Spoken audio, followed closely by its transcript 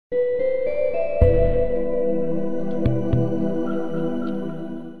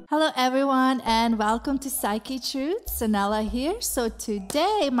Hello everyone and welcome to Psychetruth. Sanela here. So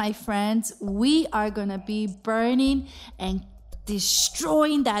today, my friends, we are gonna be burning and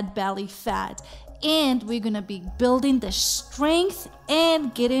destroying that belly fat, and we're gonna be building the strength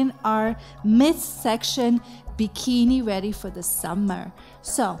and getting our midsection bikini ready for the summer.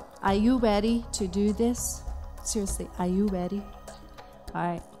 So are you ready to do this? Seriously, are you ready? All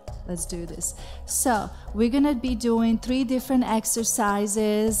right, let's do this. So we're gonna be doing 3 different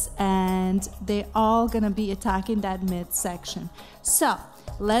exercises, and they're all gonna be attacking that midsection. So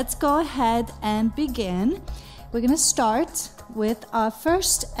let's go ahead and begin. We're gonna start with our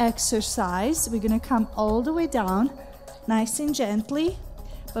first exercise. We're gonna come all the way down, nice and gently.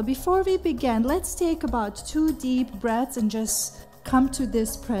 But before we begin, let's take about 2 deep breaths and just come to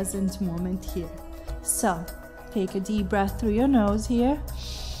this present moment here. So take a deep breath through your nose here.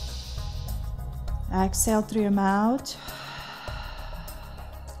 Exhale through your mouth.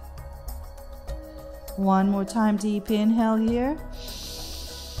 One more time, deep inhale here.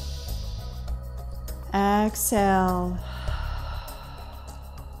 Exhale.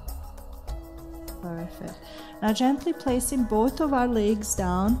 Perfect. Now gently placing both of our legs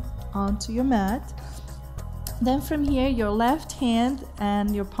down onto your mat. Then from here, your left hand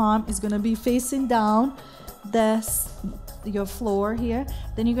and your palm is going to be facing down your floor here.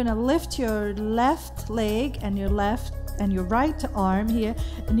 Then you're gonna lift your left leg and your right arm here,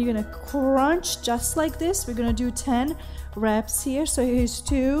 and you're gonna crunch just like this. We're gonna do 10 reps here. So here's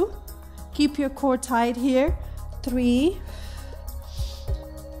 2. Keep your core tight here. 3,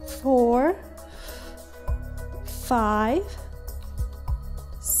 4, 5,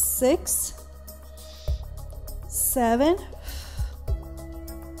 6, 7,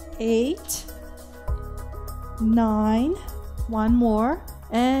 8, 9, one more,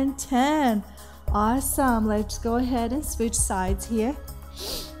 and 10. Awesome. Let's go ahead and switch sides here.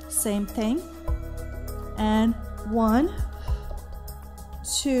 Same thing. And 1,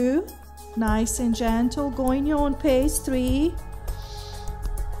 2, nice and gentle, going your own pace. 3,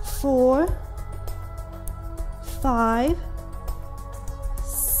 4, 5,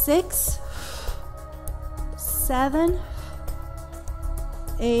 6, 7,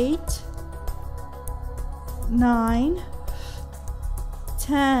 8, 9,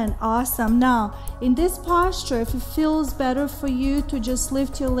 10. Awesome. Now in this posture, if it feels better for you to just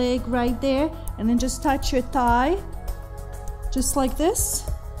lift your leg right there and then just touch your thigh just like this,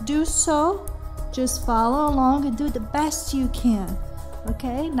 do so. Just follow along and do the best you can.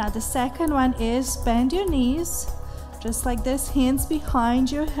 Okay, now the second one is bend your knees just like this, hands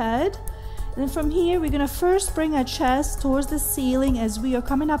behind your head. And then from here, we're gonna first bring our chest towards the ceiling. As we are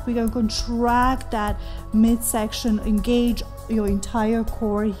coming up, we're gonna contract that midsection, engage your entire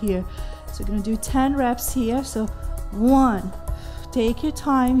core here. So we're gonna do 10 reps here. So 1, take your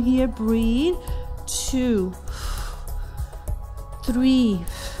time here, breathe. 2, 3,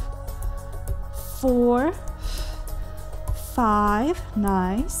 4, 5,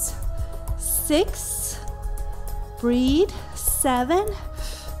 nice. 6, breathe. 7,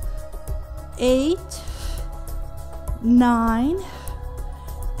 8, 9,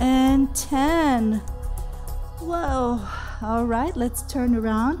 and 10. Whoa. All right, let's turn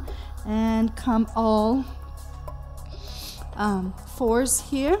around and come all fours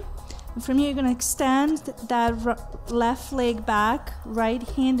here. And from here, you're gonna extend that left leg back, right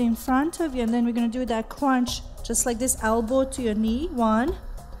hand in front of you, and then we're gonna do that crunch just like this, elbow to your knee. 1,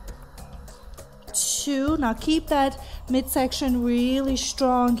 2, now keep that midsection really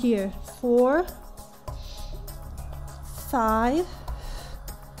strong here. 4, 5,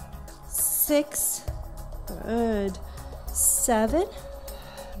 6, good. 7,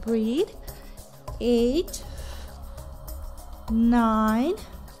 breathe. 8, 9,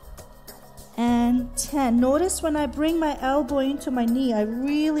 and 10. Notice when I bring my elbow into my knee, I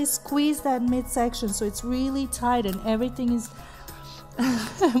really squeeze that midsection so it's really tight and everything is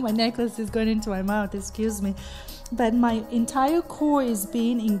my necklace is going into my mouth, excuse me. But my entire core is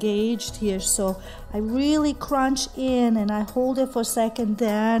being engaged here. So I really crunch in and I hold it for a second,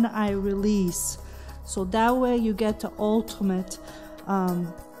 then I release. So that way you get the ultimate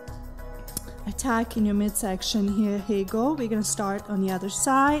attack in your midsection here. Here you go. We're going to start on the other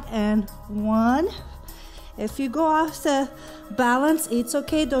side. And 1. If you go off the balance, it's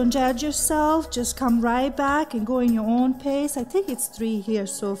okay. Don't judge yourself. Just come right back and go in your own pace. I think it's 3 here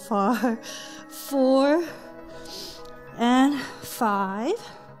so far. 4 and 5,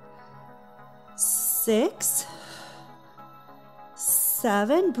 6,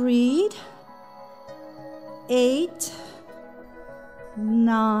 7, breathe. 8,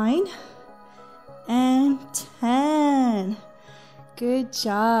 9, and 10. Good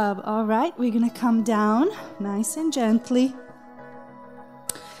job. All right, we're gonna come down nice and gently.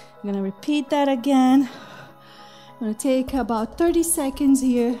 I'm gonna repeat that again. I'm gonna take about 30 seconds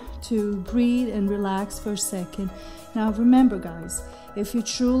here to breathe and relax for a second. Now remember, guys, if you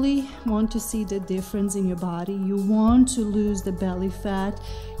truly want to see the difference in your body, you want to lose the belly fat,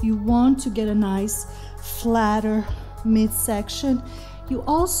 you want to get a nice flatter midsection, you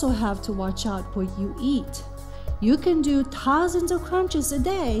also have to watch out what you eat. You can do thousands of crunches a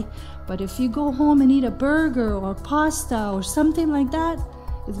day, but if you go home and eat a burger or pasta or something like that,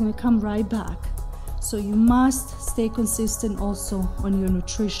 it's gonna come right back. So you must stay consistent also on your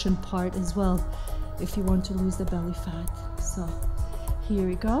nutrition part as well if you want to lose the belly fat. So here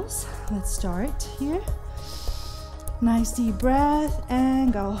it goes. Let's start here. Nice deep breath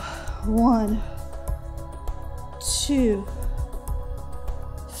and go. 1, 2,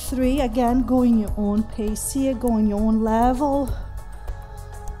 3. Again, go in your own pace here, go in your own level.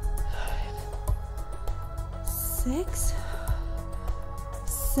 6,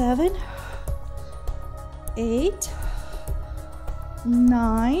 7, 8,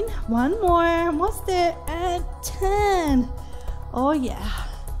 9. One more, almost there, and 10. Oh yeah.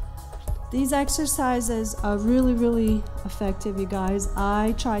 These exercises are really effective, you guys.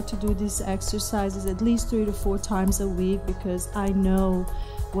 I try to do these exercises at least 3 to 4 times a week because I know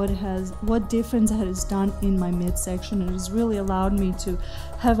what difference it has done in my midsection. It has really allowed me to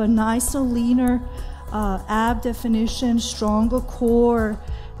have a nicer, leaner ab definition, stronger core,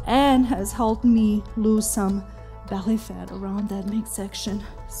 and has helped me lose some belly fat around that midsection.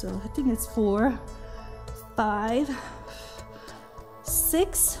 So I think it's 4, 5,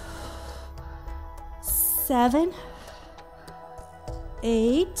 6, 7,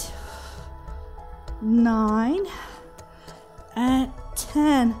 8, 9, and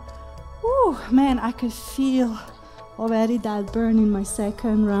 10. Woo, man, I could feel already that burn in my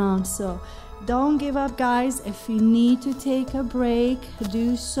second round. So don't give up, guys. If you need to take a break,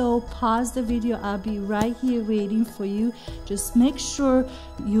 do so. Pause the video. I'll be right here waiting for you. Just make sure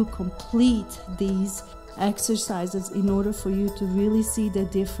you complete these exercises in order for you to really see the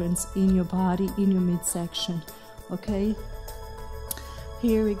difference in your body, in your midsection. Okay,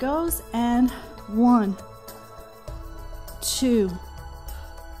 here it goes. And 1, 2,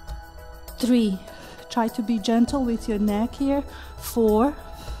 3. Try to be gentle with your neck here. 4,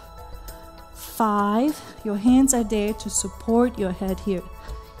 5. Your hands are there to support your head here.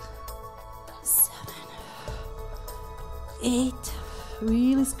 7, 8.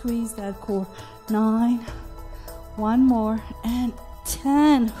 Really squeeze that core. 9. One more, and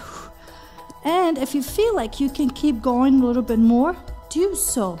 10. And if you feel like you can keep going a little bit more, do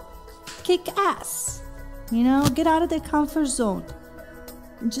so. Kick ass. You know, get out of the comfort zone.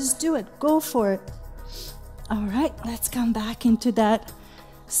 Just do it. Go for it. All right, let's come back into that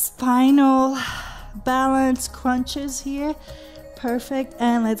spinal balance crunches here. Perfect.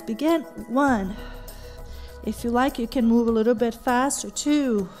 And let's begin. 1. If you like, you can move a little bit faster.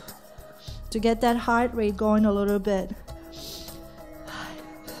 2. To get that heart rate going a little bit. 5,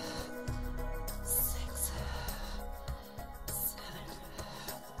 6, 7,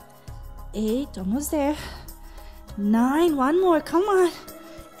 8. Almost there. 9. One more. Come on.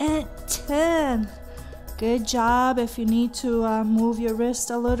 And 10. Good job. If you need to move your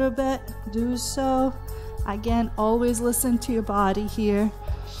wrist a little bit, do so. Again, always listen to your body here.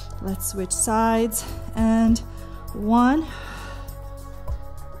 Let's switch sides. And 1,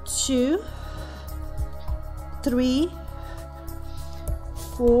 2, 3,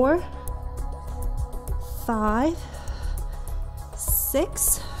 4, 5,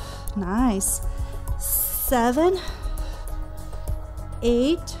 6. Nice. 7,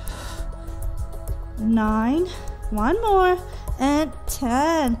 8, 9. One more. And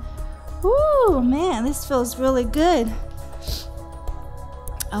 10. Woo, man, this feels really good.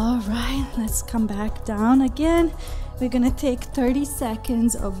 All right, let's come back down again. We're gonna take 30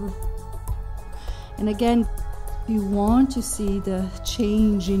 seconds of, and again, you want to see the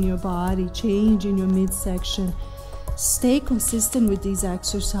change in your body, change in your midsection. Stay consistent with these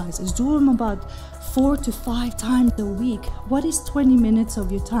exercises. Do them about 4 to 5 times a week. What is 20 minutes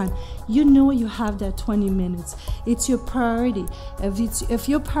of your time? You know you have that 20 minutes. It's your priority. If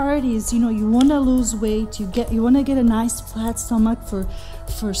your priority is, you want to lose weight, you want to get a nice flat stomach for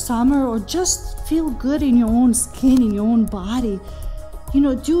summer, or just feel good in your own skin, in your own body,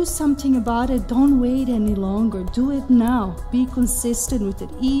 do something about it. Don't wait any longer. Do it now. Be consistent with it.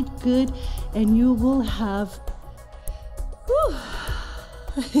 Eat good, and you will have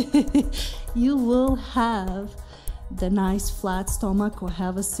you will have the nice flat stomach, or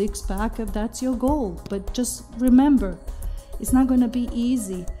have a 6-pack if that's your goal. But just remember, It's not gonna be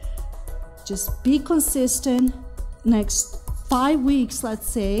easy. Just be consistent. Next 5 weeks, let's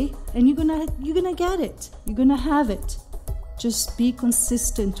say, and you're gonna get it. You're gonna have it. Just be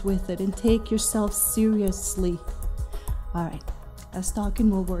consistent with it and take yourself seriously. All right, that's talking,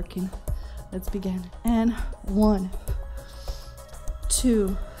 we're working. Let's begin. And 1,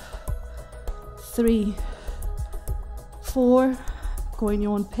 2, 3, 4, going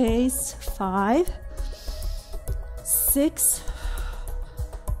your own pace. 5, 6,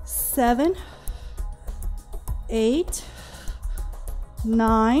 7, 8,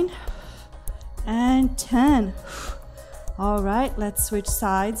 9, and 10. All right, let's switch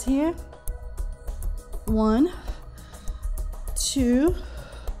sides here. 1, 2,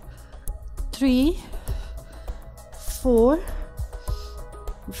 3, 4,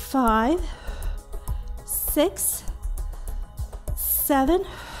 5, 6, 7,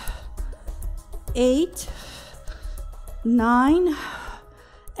 8, 9,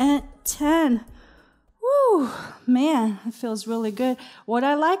 and 10. Woo, man, it feels really good. What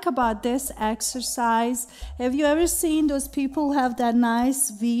I like about this exercise, have you ever seen those people who have that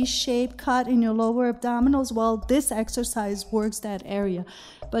nice V-shaped cut in your lower abdominals? Well, this exercise works that area.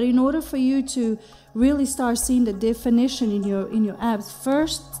 But in order for you to really start seeing the definition in your abs,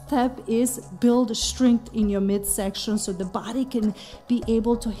 first step is build strength in your midsection so the body can be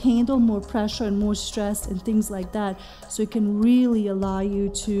able to handle more pressure and more stress and things like that, so it can really allow you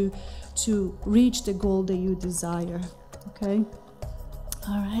to reach the goal that you desire. Okay,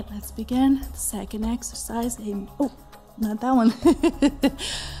 all right, let's begin the second exercise. Oh, not that one.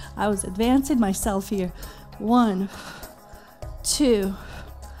 I was advancing myself here. 1, 2,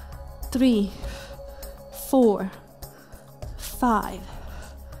 3, 4, 5,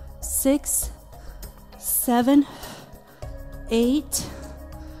 6, 7, 8,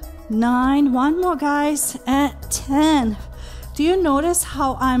 9. One more, guys, at 10. Do you notice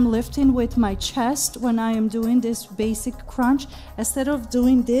how I'm lifting with my chest when I am doing this basic crunch? Instead of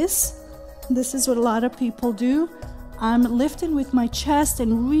doing this is what a lot of people do. I'm lifting with my chest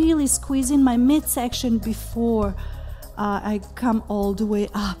and really squeezing my midsection before I come all the way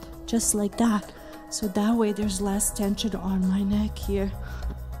up, just like that. So that way there's less tension on my neck here.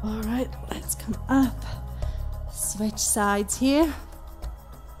 All right, let's come up. Switch sides here.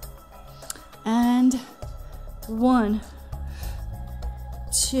 And 1,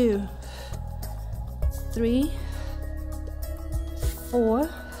 2, 3, 4,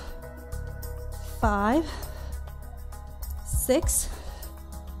 5, 6,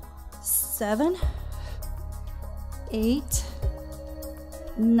 7, 8,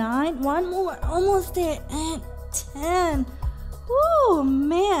 9. One more, almost there, and 10. Oh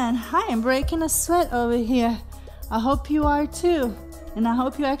man, I am breaking a sweat over here. I hope you are too, and I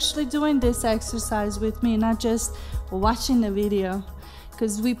hope you're actually doing this exercise with me, not just watching the video.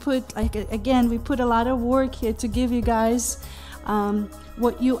 Because we put, we put a lot of work here to give you guys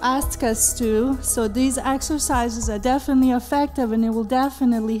what you ask us to. So these exercises are definitely effective, and it will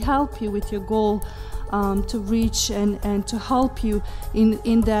definitely help you with your goal to reach and to help you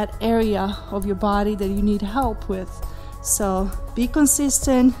in that area of your body that you need help with. So be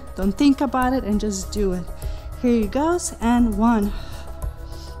consistent, don't think about it, and just do it. Here it goes, and 1,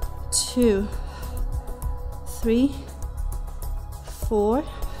 2, 3, 4,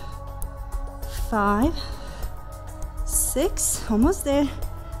 5, 6, almost there,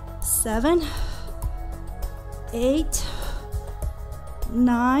 7, 8,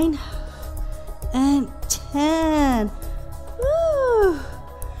 9, and 10. Woo!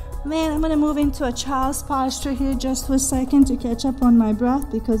 Man, I'm gonna move into a child's posture here just for a second to catch up on my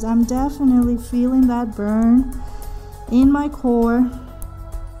breath, because I'm definitely feeling that burn in my core.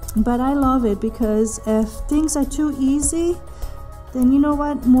 But I love it, because if things are too easy, then you know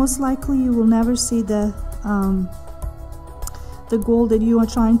what? Most likely you will never see the goal that you are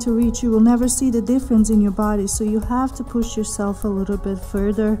trying to reach. You will never see the difference in your body. So you have to push yourself a little bit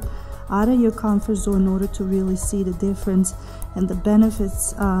further out of your comfort zone in order to really see the difference and the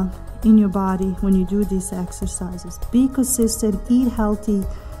benefits in your body when you do these exercises. Be consistent, eat healthy,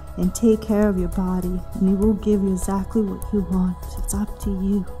 and take care of your body, and it will give you exactly what you want. It's up to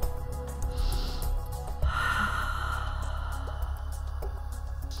you.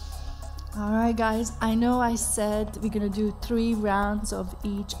 All right, guys, I know I said we're gonna do 3 rounds of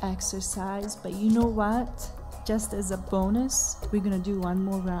each exercise, but you know what? Just as a bonus, we're gonna do 1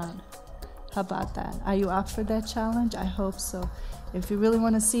 more round. How about that? Are you up for that challenge? I hope so. If you really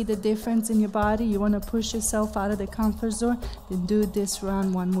want to see the difference in your body, you want to push yourself out of the comfort zone, then do this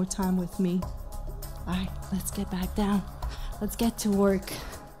round 1 more time with me. All right, let's get back down. Let's get to work.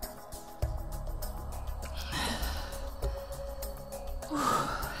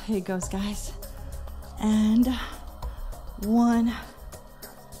 Here it goes, guys. And 1,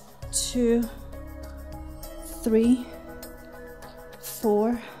 2, 3,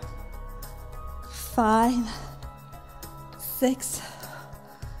 4, 5, 6,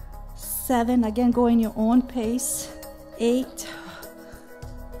 7. Again, go in your own pace. 8,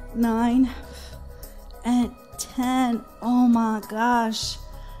 9, and 10. Oh my gosh.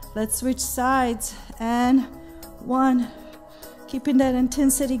 Let's switch sides. And 1. Keeping that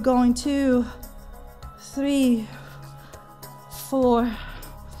intensity going. 2, 3, 4,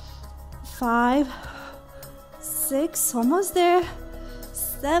 5, 6. Almost there.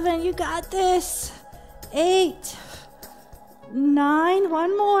 7. You got this. 8, 9.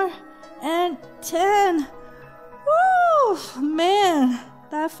 One more. And 10. Woo! Man,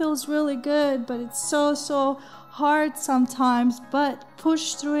 that feels really good, but it's so hard sometimes. But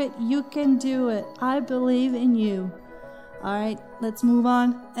push through it. You can do it. I believe in you. All right, let's move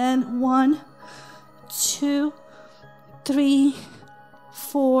on. And 1, 2, 3,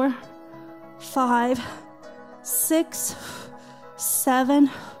 4, 5, 6, 7,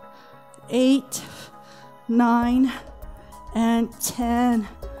 8, 9, and 10.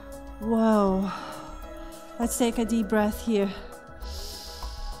 Whoa. Let's take a deep breath here.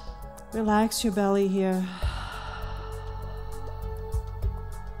 Relax your belly here.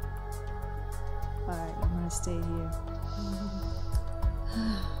 All right, I'm gonna stay here.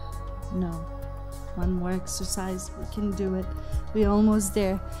 No. One more exercise. We can do it. We're almost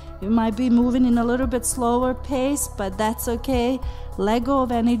there. You might be moving in a little bit slower pace, but that's okay. Let go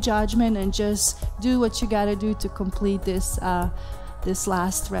of any judgment and just do what you gotta do to complete this this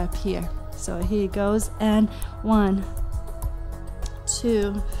last rep here. So here it goes. And 1,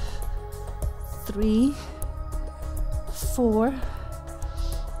 2, 3, 4,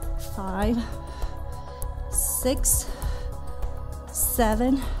 5, 6,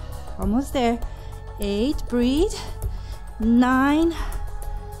 7. Almost there. 8. Breathe. 9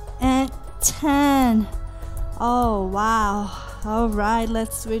 and 10. Oh wow. All right,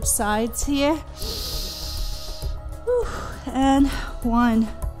 let's switch sides here. Whew. And 1,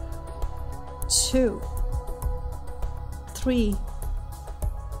 2, 3,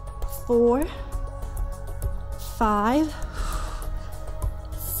 4, 5,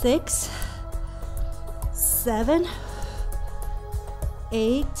 6, 7,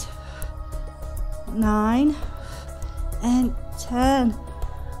 8, 9, and 10.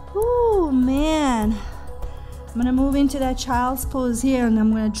 Oh man. I'm gonna move into that child's pose here, and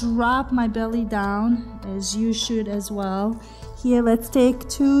I'm gonna drop my belly down, as you should as well. Here, let's take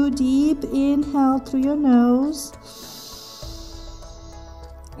 2 deep inhale through your nose.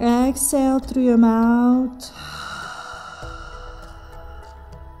 Exhale through your mouth.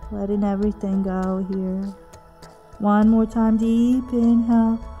 Letting everything go here. One more time, deep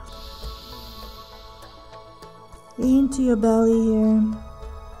inhale. Into your belly here.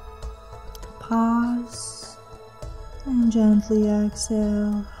 Pause. And gently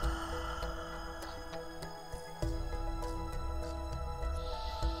exhale.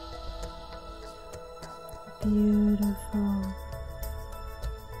 Beautiful.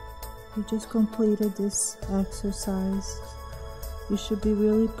 You just completed this exercise. You should be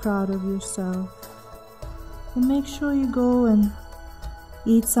really proud of yourself. And make sure you go and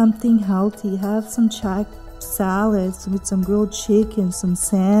eat something healthy. Have some salads with some grilled chicken, some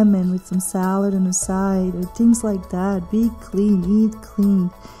salmon with some salad on the side, or things like that. Be clean, eat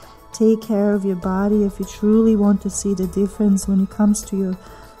clean. Take care of your body if you truly want to see the difference when it comes to your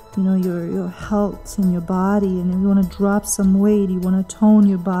your health in your body, and if you want to drop some weight, you want to tone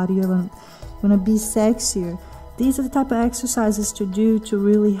your body, you want to be sexier. These are the type of exercises to do to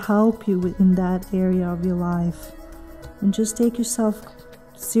really help you in that area of your life. And just take yourself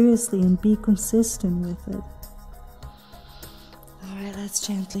seriously and be consistent with it. All right, let's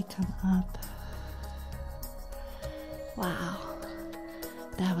gently come up. Wow.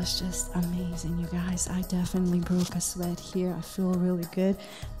 That was just amazing, you guys. I definitely broke a sweat here. I feel really good.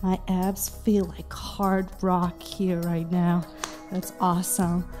 My abs feel like hard rock here right now. That's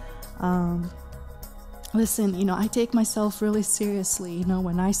awesome. Listen, I take myself really seriously.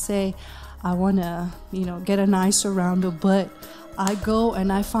 When I say I want to, get a nicer rounded butt, I go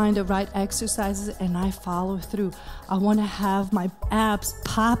and I find the right exercises and I follow through. I want to have my abs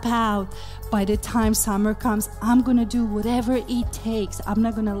pop out by the time summer comes. I'm going to do whatever it takes. I'm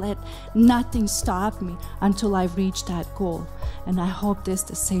not going to let nothing stop me until I reach that goal. And I hope this is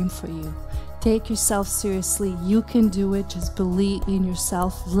the same for you. Take yourself seriously. You can do it. Just believe in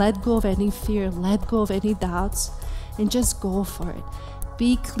yourself. Let go of any fear. Let go of any doubts. And just go for it.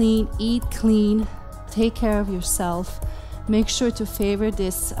 Be clean. Eat clean. Take care of yourself. make sure to favorite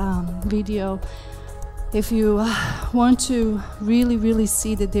this video. If you want to really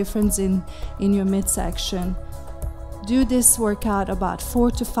see the difference in your midsection, do this workout about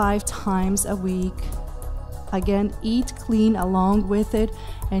 4 to 5 times a week. Again, eat clean along with it,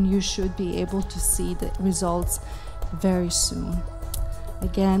 and you should be able to see the results very soon.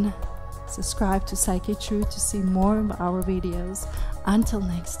 Again, subscribe to Psychetruth to see more of our videos. Until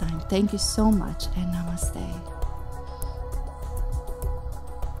next time, thank you so much, and namaste.